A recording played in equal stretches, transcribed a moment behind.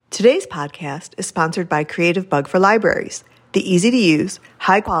Today's podcast is sponsored by Creative Bug for Libraries, the easy-to-use,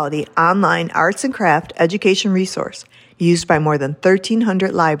 high-quality online arts and craft education resource used by more than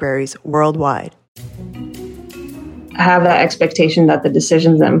 1,300 libraries worldwide. I have that expectation that the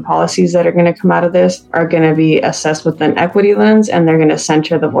decisions and policies that are going to come out of this are going to be assessed with an equity lens, and they're going to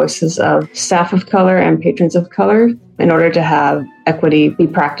center the voices of staff of color and patrons of color in order to have equity be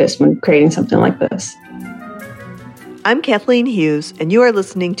practiced when creating something like this. I'm Kathleen Hughes, and you are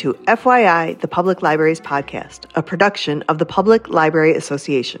listening to FYI, the Public Libraries Podcast, a production of the Public Library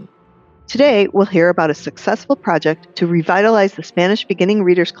Association. Today, we'll hear about a successful project to revitalize the Spanish beginning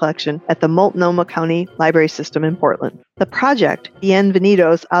readers collection at the Multnomah County Library System in Portland. The project,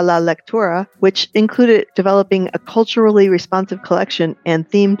 Bienvenidos a la lectura, which included developing a culturally responsive collection and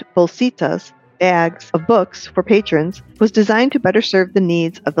themed bolsitas, bags of books for patrons, was designed to better serve the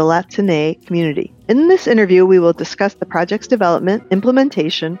needs of the Latine community. In this interview, we will discuss the project's development,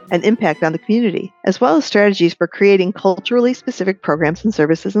 implementation, and impact on the community, as well as strategies for creating culturally specific programs and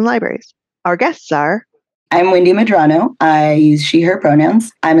services in libraries. Our guests are I'm Wendy Medrano. I use she, her pronouns.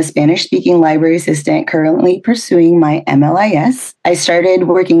 I'm a Spanish-speaking library assistant currently pursuing my MLIS. I started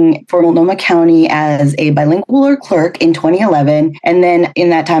working for Multnomah County as a bilingual clerk in 2011. And then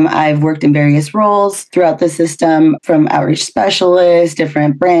in that time, I've worked in various roles throughout the system, from outreach specialist,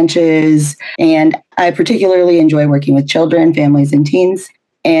 different branches. And I particularly enjoy working with children, families, and teens.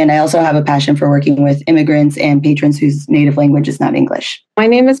 And I also have a passion for working with immigrants and patrons whose native language is not English. My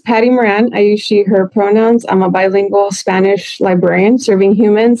name is Patty Moran. I use she, her pronouns. I'm a bilingual Spanish librarian serving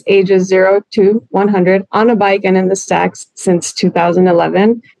humans ages 0 to 100 on a bike and in the stacks since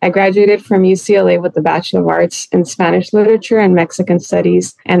 2011. I graduated from UCLA with a Bachelor of Arts in Spanish Literature and Mexican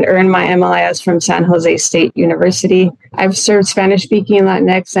Studies and earned my MLIS from San Jose State University. I've served Spanish-speaking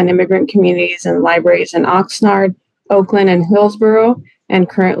Latinx and immigrant communities in libraries in Oxnard, Oakland, and Hillsborough. And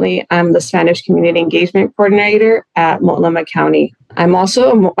currently, I'm the Spanish Community Engagement Coordinator at Multnomah County. I'm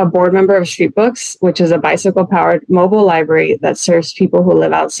also a board member of Street Books, which is a bicycle-powered mobile library that serves people who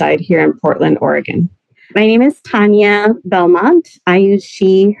live outside here in Portland, Oregon. My name is Tanya Belmont. I use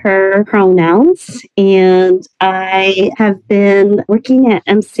she, her pronouns, and I have been working at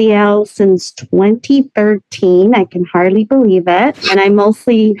MCL since 2013. I can hardly believe it. And I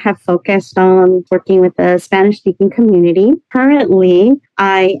mostly have focused on working with the Spanish-speaking community. Currently,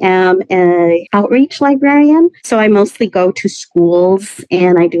 I am an outreach librarian, so I mostly go to schools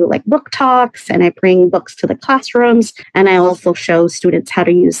and I do like book talks and I bring books to the classrooms, and I also show students how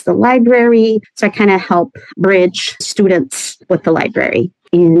to use the library. So I kind of help bridge students with the library.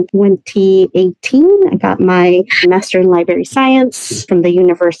 In 2018, I got my Master in Library Science from the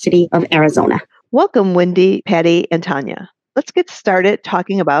University of Arizona. Welcome, Wendy, Patty, and Tanya. Let's get started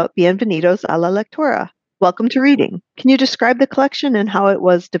talking about Bienvenidos a la lectura. Welcome to reading. Can you describe the collection and how it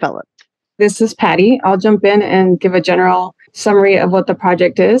was developed? This is Patty. I'll jump in and give a general summary of what the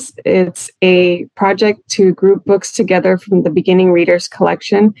project is. It's a project to group books together from the beginning readers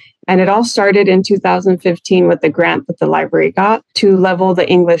collection. And it all started in 2015 with the grant that the library got to level the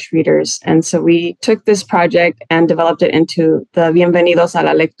English readers. And so we took this project and developed it into the Bienvenidos a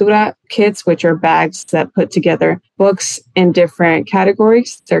la lectura kits, which are bags that put together books in different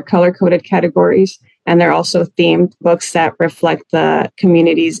categories. They're color-coded categories. And they're also themed books that reflect the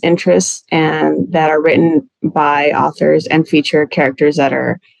community's interests and that are written by authors and feature characters that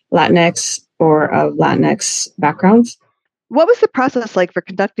are Latinx or of Latinx backgrounds. What was the process like for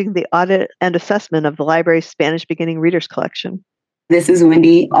conducting the audit and assessment of the library's Spanish beginning readers collection? This is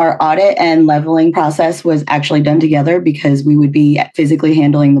Wendy. Our audit and leveling process was actually done together because we would be physically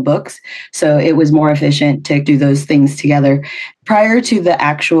handling the books. So it was more efficient to do those things together. Prior to the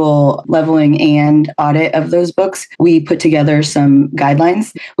actual leveling and audit of those books, we put together some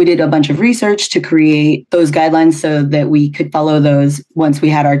guidelines. We did a bunch of research to create those guidelines so that we could follow those once we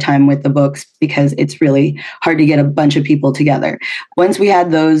had our time with the books, because it's really hard to get a bunch of people together. Once we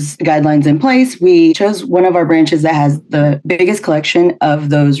had those guidelines in place, we chose one of our branches that has the biggest collection of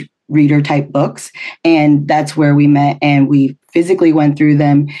those reader type books. And that's where we met, and we physically went through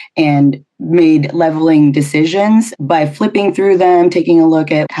them and made leveling decisions by flipping through them, taking a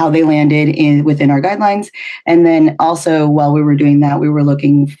look at how they landed within our guidelines. And then also while we were doing that, we were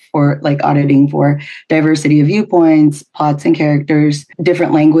looking for auditing for diversity of viewpoints, plots and characters,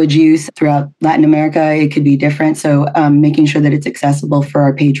 different language use throughout Latin America. It could be different. So making sure that it's accessible for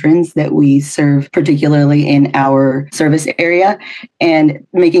our patrons that we serve, particularly in our service area, and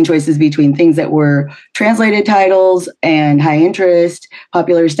making choices between things that were translated titles and high interest,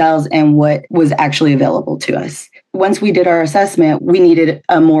 popular styles, and what was actually available to us. once we did our assessment, we needed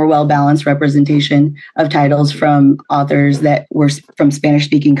a more well-balanced representation of titles from authors that were from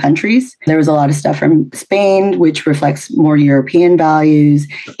Spanish-speaking countries. There was a lot of stuff from Spain, which reflects more European values,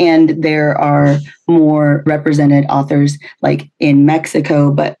 and there are more represented authors like in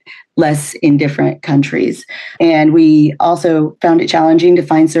Mexico, but less in different countries. And we also found it challenging to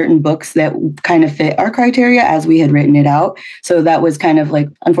find certain books that kind of fit our criteria as we had written it out. So that was kind of like,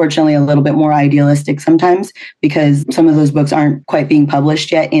 unfortunately, a little bit more idealistic sometimes, because some of those books aren't quite being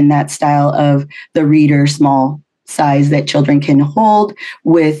published yet in that style of the reader small size that children can hold,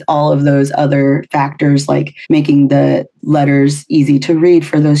 with all of those other factors like making the letters easy to read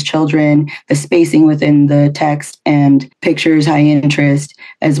for those children, the spacing within the text, and pictures high interest,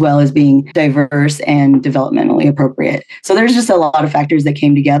 as well as being diverse and developmentally appropriate. So there's just a lot of factors that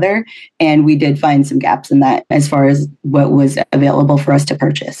came together, and we did find some gaps in that as far as what was available for us to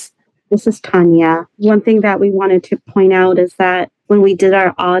purchase. This is Tanya. One thing that we wanted to point out is that when we did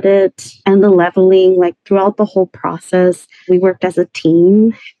our audit and the leveling, like throughout the whole process, we worked as a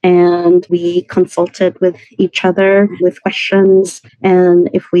team and we consulted with each other with questions. And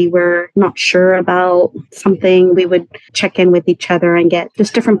if we were not sure about something, we would check in with each other and get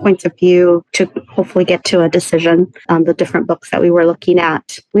just different points of view to hopefully get to a decision on the different books that we were looking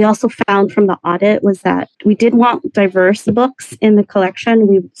at. We also found from the audit was that we did want diverse books in the collection.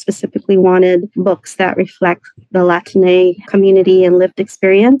 We specifically wanted books that reflect the Latine community and lived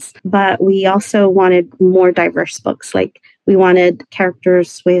experience, but we also wanted more diverse books. Like we wanted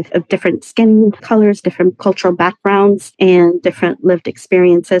characters with different skin colors, different cultural backgrounds, and different lived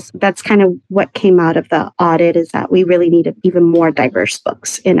experiences. That's kind of what came out of the audit, is that we really needed even more diverse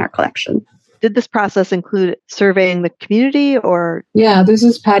books in our collection. Did this process include surveying the community or? Yeah, this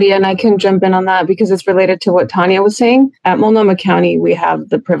is Patty, and I can jump in on that because it's related to what Tanya was saying. At Multnomah County, we have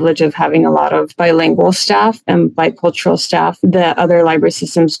the privilege of having a lot of bilingual staff and bicultural staff that other library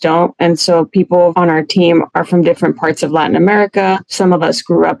systems don't. And so people on our team are from different parts of Latin America. Some of us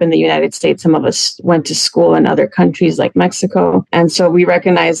grew up in the United States. Some of us went to school in other countries like Mexico. And so we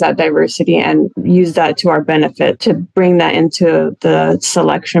recognize that diversity and use that to our benefit to bring that into the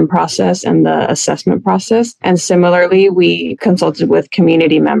selection process and the assessment process. And similarly, we consulted with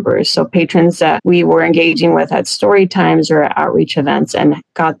community members, so patrons that we were engaging with at story times or at outreach events, and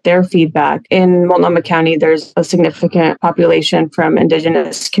got their feedback. In Multnomah County, there's a significant population from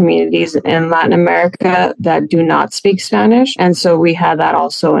indigenous communities in Latin America that do not speak Spanish. And so we had that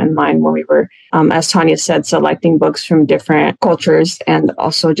also in mind when we were, as Tanya said, selecting books from different cultures and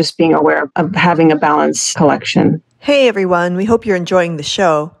also just being aware of having a balanced collection. Hey everyone, we hope you're enjoying the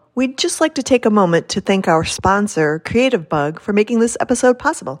show. We'd just like to take a moment to thank our sponsor, Creative Bug, for making this episode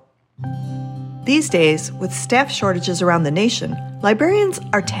possible. These days, with staff shortages around the nation, librarians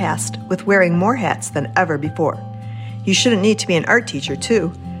are tasked with wearing more hats than ever before. You shouldn't need to be an art teacher,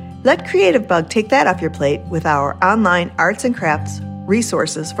 too. Let Creative Bug take that off your plate with our online arts and crafts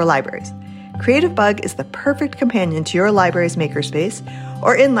resources for libraries. Creative Bug is the perfect companion to your library's makerspace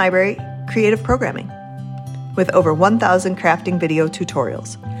or in-library creative programming. With over 1,000 crafting video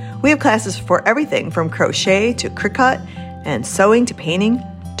tutorials. We have classes for everything from crochet to Cricut and sewing to painting.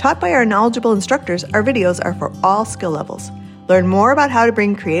 Taught by our knowledgeable instructors, our videos are for all skill levels. Learn more about how to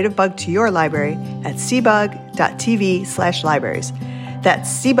bring Creative Bug to your library at cbug.tv/libraries. That's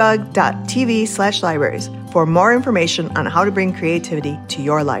cbug.tv/libraries for more information on how to bring creativity to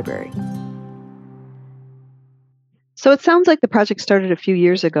your library. So it sounds like the project started a few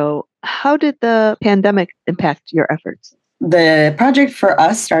years ago. How did the pandemic impact your efforts? The project for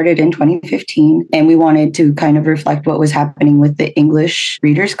us started in 2015, and we wanted to kind of reflect what was happening with the English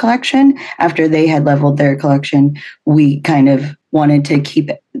readers collection. After they had leveled their collection, we kind of wanted to keep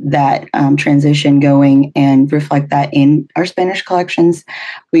that transition going and reflect that in our Spanish collections.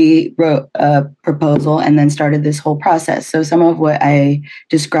 We wrote a proposal and then started this whole process. So some of what I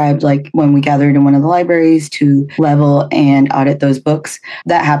described, like when we gathered in one of the libraries to level and audit those books,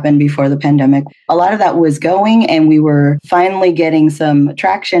 that happened before the pandemic. A lot of that was going, and we were finally getting some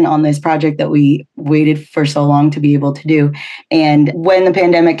traction on this project that we waited for so long to be able to do. And when the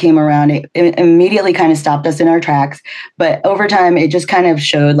pandemic came around, it immediately kind of stopped us in our tracks. But over time, it just kind of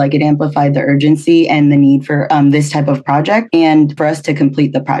showed like it amplified the urgency and the need for this type of project and for us to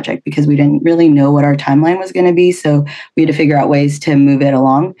complete the project, because we didn't really know what our timeline was going to be. So we had to figure out ways to move it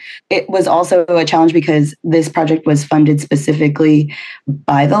along. It was also a challenge because this project was funded specifically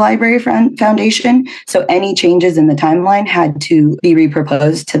by the Library Foundation. So any changes in the timeline had to be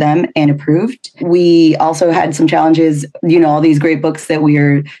reproposed to them and approved. We also had some challenges, all these great books that we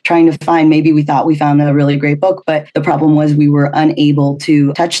were trying to find. Maybe we thought we found a really great book, but the problem was we were unable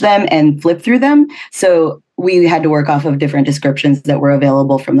to touch them and flip through them. So we had to work off of different descriptions that were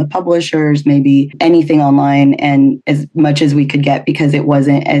available from the publishers, maybe anything online, and as much as we could get because it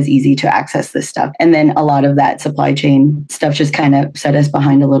wasn't as easy to access this stuff. And then a lot of that supply chain stuff just kind of set us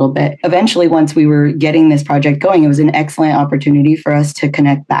behind a little bit. Eventually, once we were getting this project going, it was an excellent opportunity for us to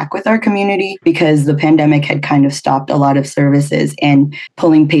connect back with our community because the pandemic had kind of stopped a lot of services, and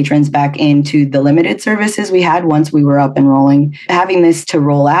pulling patrons back into the limited services we had once we were up and rolling. Having this to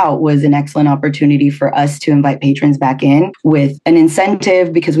roll out was an excellent opportunity for us to invite patrons back in with an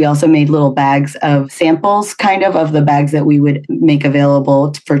incentive, because we also made little bags of samples kind of the bags that we would make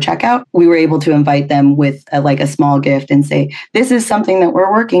available for checkout. We were able to invite them with a small gift and say, this is something that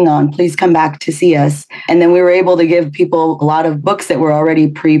we're working on. Please come back to see us. And then we were able to give people a lot of books that were already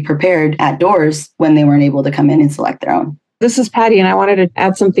pre-prepared at doors when they weren't able to come in and select their own. This is Patty, and I wanted to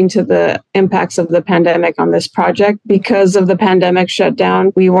add something to the impacts of the pandemic on this project. Because of the pandemic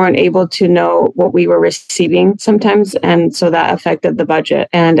shutdown, we weren't able to know what we were receiving sometimes, and so that affected the budget.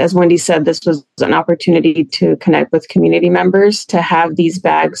 And as Wendy said, this was an opportunity to connect with community members, to have these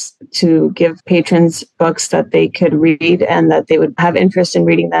bags to give patrons books that they could read and that they would have interest in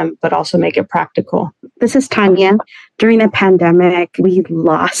reading them, but also make it practical. This is Tanya. During the pandemic, we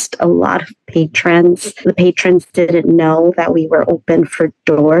lost a lot of patrons. The patrons didn't know that we were open for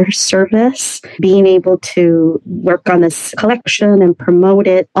door service. Being able to work on this collection and promote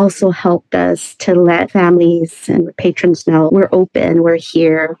it also helped us to let families and patrons know we're open, we're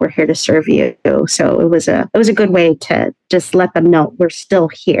here to serve you. So it was a good way to just let them know we're still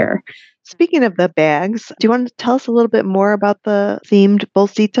here. Speaking of the bags, do you want to tell us a little bit more about the themed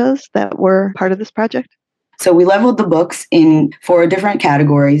bolsitas that were part of this project? So we leveled the books in 4 different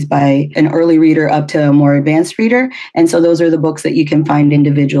categories, by an early reader up to a more advanced reader. And so those are the books that you can find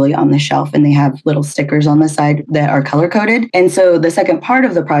individually on the shelf, and they have little stickers on the side that are color coded. And so the second part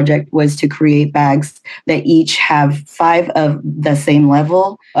of the project was to create bags that each have 5 of the same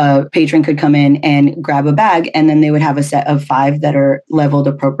level. A patron could come in and grab a bag, and then they would have a set of 5 that are leveled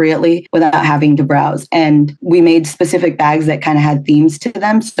appropriately without having to browse. And we made specific bags that kind of had themes to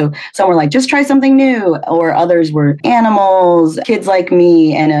them. So some were like, just try something new, or others were animals, kids like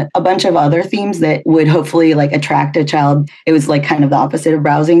me, and a bunch of other themes that would hopefully attract a child. It was kind of the opposite of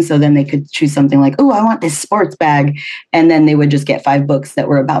browsing. So then they could choose something like, oh, I want this sports bag. And then they would just get 5 books that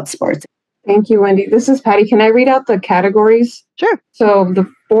were about sports. Thank you, Wendy. This is Patty. Can I read out the categories? Sure. So the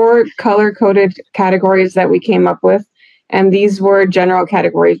 4 color-coded categories that we came up with, and these were general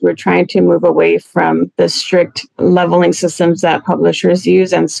categories. We're trying to move away from the strict leveling systems that publishers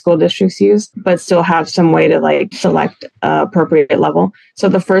use and school districts use, but still have some way to select appropriate level. So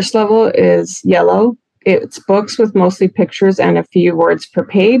the first level is yellow. It's books with mostly pictures and a few words per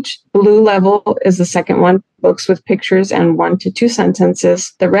page. Blue level is the second one, books with pictures and 1 to 2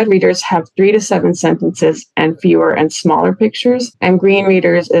 sentences. The red readers have 3 to 7 sentences and fewer and smaller pictures. And green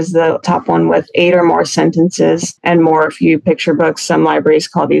readers is the top one with 8 or more sentences and more few picture books. Some libraries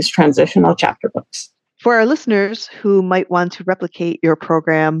call these transitional chapter books. For our listeners who might want to replicate your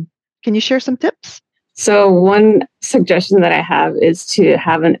program, can you share some tips? So one suggestion that I have is to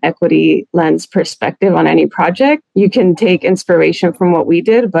have an equity lens perspective on any project. You can take inspiration from what we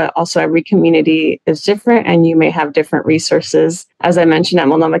did, but also every community is different and you may have different resources. As I mentioned, at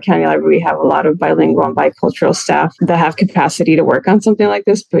Multnomah County Library, we have a lot of bilingual and bicultural staff that have capacity to work on something like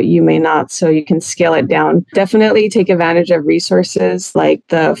this, but you may not, so you can scale it down. Definitely take advantage of resources like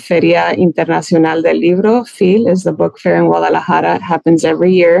the Feria Internacional del Libro. FIL is the book fair in Guadalajara. It happens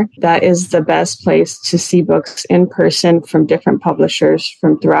every year. That is the best place to see books in person from different publishers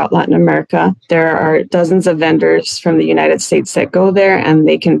from throughout Latin America. There are dozens of vendors from the United States that go there, and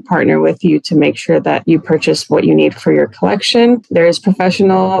they can partner with you to make sure that you purchase what you need for your collection. There's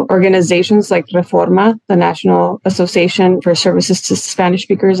professional organizations like Reforma, the National Association for Services to Spanish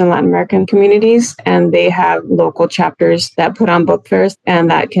Speakers in Latin American Communities, and they have local chapters that put on book fairs,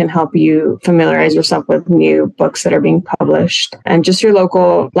 and that can help you familiarize yourself with new books that are being published. And just your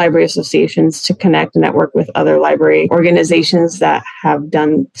local library associations to connect and network with other library organizations that have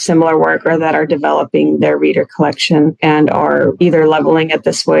done similar work or that are developing their reader collection and are either leveling it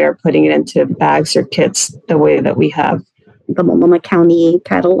this way or putting it into bags or kits the way that we have. The Multnomah County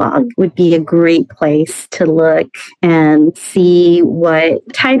catalog would be a great place to look and see what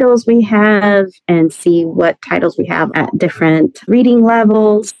titles we have and see what titles we have at different reading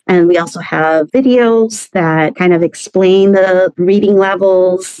levels. And we also have videos that kind of explain the reading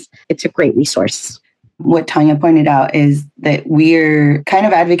levels. It's a great resource. What Tanya pointed out is that we're kind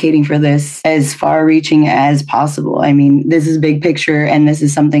of advocating for this as far-reaching as possible. I mean, this is big picture, and this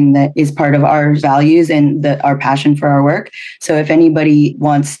is something that is part of our values and our passion for our work. So if anybody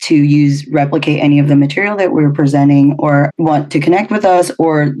wants to replicate any of the material that we're presenting, or want to connect with us,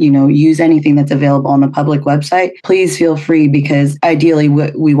 or, use anything that's available on the public website, please feel free, because ideally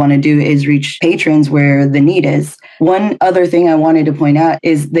what we want to do is reach patrons where the need is. One other thing I wanted to point out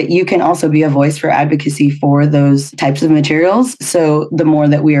is that you can also be a voice for advocacy for those types of materials. So the more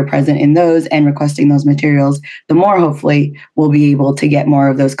that we are present in those and requesting those materials, the more hopefully we'll be able to get more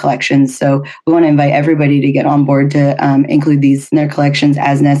of those collections. So we want to invite everybody to get on board to include these in their collections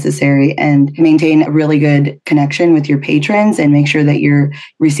as necessary, and maintain a really good connection with your patrons and make sure that you're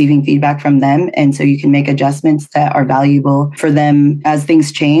receiving feedback from them. And so you can make adjustments that are valuable for them as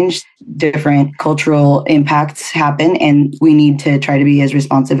things change. Different cultural impacts happen, and we need to try to be as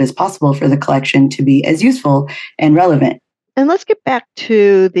responsive as possible for the collection to be as useful and relevant. And let's get back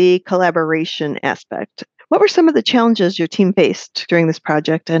to the collaboration aspect. What were some of the challenges your team faced during this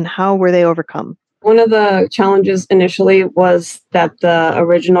project, and how were they overcome? One of the challenges initially was that the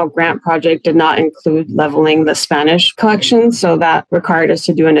original grant project did not include leveling the Spanish collection, so that required us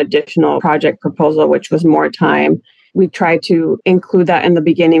to do an additional project proposal, which was more time. We try to include that in the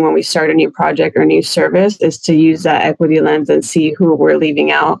beginning when we start a new project or new service, is to use that equity lens and see who we're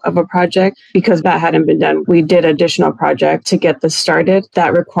leaving out of a project. Because that hadn't been done, we did additional project to get this started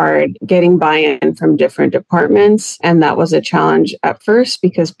that required getting buy-in from different departments. And that was a challenge at first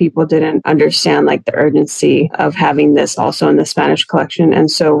because people didn't understand the urgency of having this also in the Spanish collection. And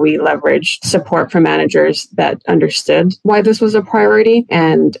so we leveraged support from managers that understood why this was a priority,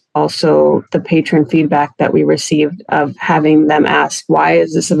 and also the patron feedback that we received of having them ask, why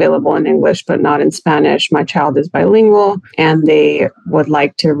is this available in English but not in Spanish? My child is bilingual and they would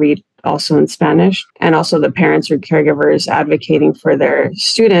like to read also in Spanish. And also the parents or caregivers advocating for their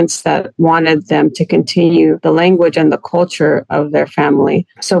students that wanted them to continue the language and the culture of their family.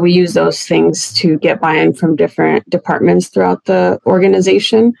 So we use those things to get buy-in from different departments throughout the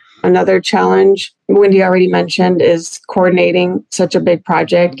organization. Another challenge Wendy already mentioned is coordinating such a big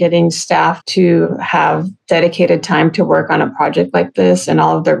project, getting staff to have dedicated time to work on a project like this, and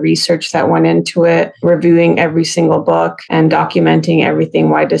all of the research that went into it, reviewing every single book and documenting everything,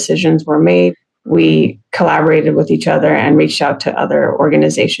 why decisions were made. We collaborated with each other and reached out to other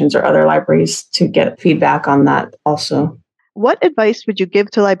organizations or other libraries to get feedback on that also. What advice would you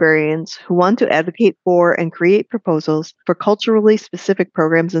give to librarians who want to advocate for and create proposals for culturally specific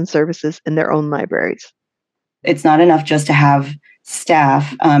programs and services in their own libraries? It's not enough just to have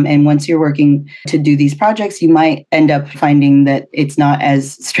staff. And once you're working to do these projects, you might end up finding that it's not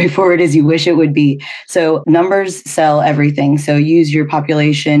as straightforward as you wish it would be. So numbers sell everything. So use your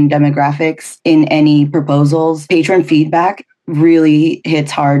population demographics in any proposals. Patron feedback really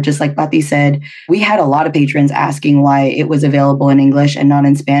hits hard. Just like Pati said, we had a lot of patrons asking why it was available in English and not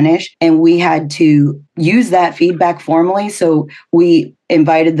in Spanish. And we had to use that feedback formally. So we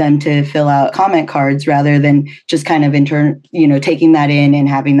invited them to fill out comment cards rather than just kind of taking that in and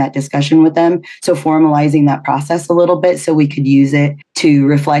having that discussion with them. So formalizing that process a little bit so we could use it to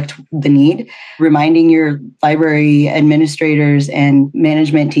reflect the need. Reminding your library administrators and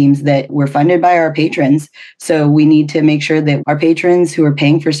management teams that we're funded by our patrons. So we need to make sure that our patrons who are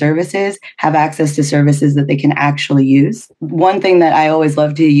paying for services have access to services that they can actually use. One thing that I always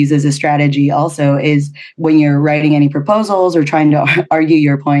love to use as a strategy also is when you're writing any proposals or trying to argue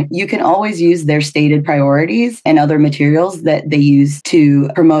your point, you can always use their stated priorities and other materials that they use to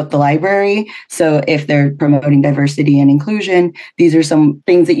promote the library. So if they're promoting diversity and inclusion, these are some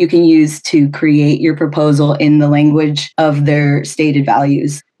things that you can use to create your proposal in the language of their stated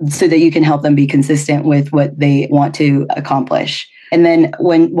values so that you can help them be consistent with what they want to accomplish. And then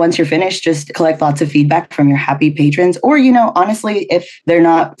once you're finished, just collect lots of feedback from your happy patrons. Or, honestly, if they're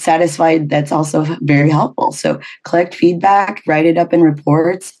not satisfied, that's also very helpful. So collect feedback, write it up in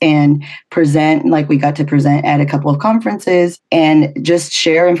reports, and present, like we got to present at a couple of conferences, and just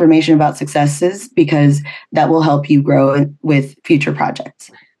share information about successes, because that will help you grow with future projects.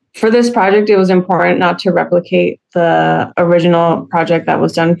 For this project, it was important not to replicate the original project that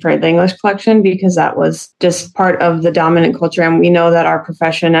was done for the English collection, because that was just part of the dominant culture. And we know that our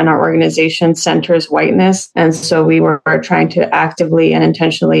profession and our organization centers whiteness. And so we were trying to actively and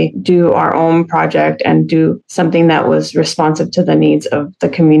intentionally do our own project and do something that was responsive to the needs of the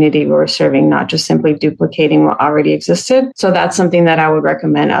community we were serving, not just simply duplicating what already existed. So that's something that I would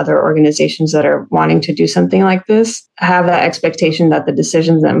recommend other organizations that are wanting to do something like this have that expectation that the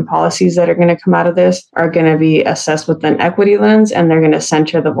decisions and policies that are going to come out of this are going to be a assess with an equity lens, and they're going to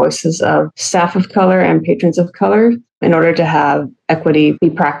center the voices of staff of color and patrons of color in order to have equity be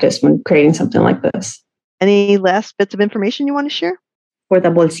practiced when creating something like this. Any last bits of information you want to share? For the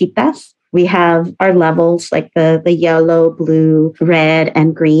bolsitas, we have our levels like the yellow, blue, red,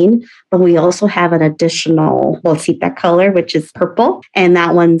 and green. But we also have an additional bolsita color, which is purple, and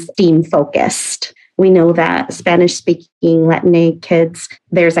that one's STEAM focused. We know that Spanish-speaking Latin kids,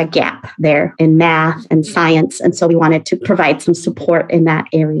 there's a gap there in math and science. And so we wanted to provide some support in that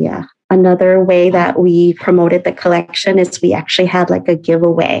area. Another way that we promoted the collection is we actually had like a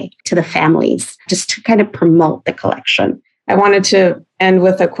giveaway to the families just to kind of promote the collection. I wanted to end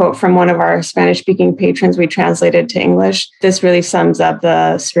with a quote from one of our Spanish-speaking patrons we translated to English. This really sums up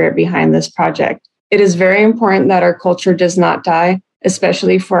the spirit behind this project. It is very important that our culture does not die,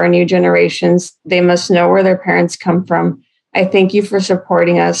 especially for our new generations. They must know where their parents come from. I thank you for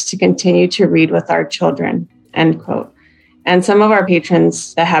supporting us to continue to read with our children, end quote. And some of our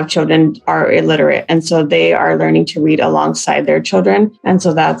patrons that have children are illiterate, and so they are learning to read alongside their children. And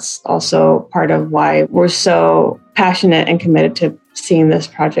so that's also part of why we're so passionate and committed to seeing this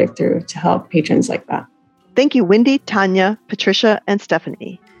project through to help patrons like that. Thank you, Wendy, Tanya, Patricia, and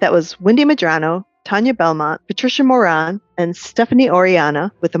Stephanie. That was Wendy Medrano, Tanya Belmont, Patricia Moran, and Stephanie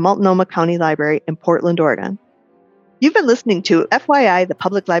Oriana with the Multnomah County Library in Portland, Oregon. You've been listening to FYI, the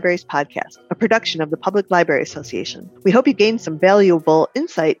Public Libraries Podcast, a production of the Public Library Association. We hope you gained some valuable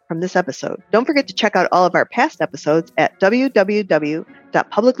insight from this episode. Don't forget to check out all of our past episodes at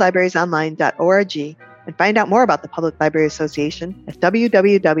www.publiclibrariesonline.org and find out more about the Public Library Association at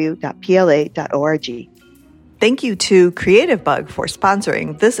www.pla.org. Thank you to Creative Bug for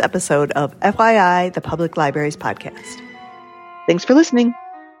sponsoring this episode of FYI, the Public Libraries Podcast. Thanks for listening.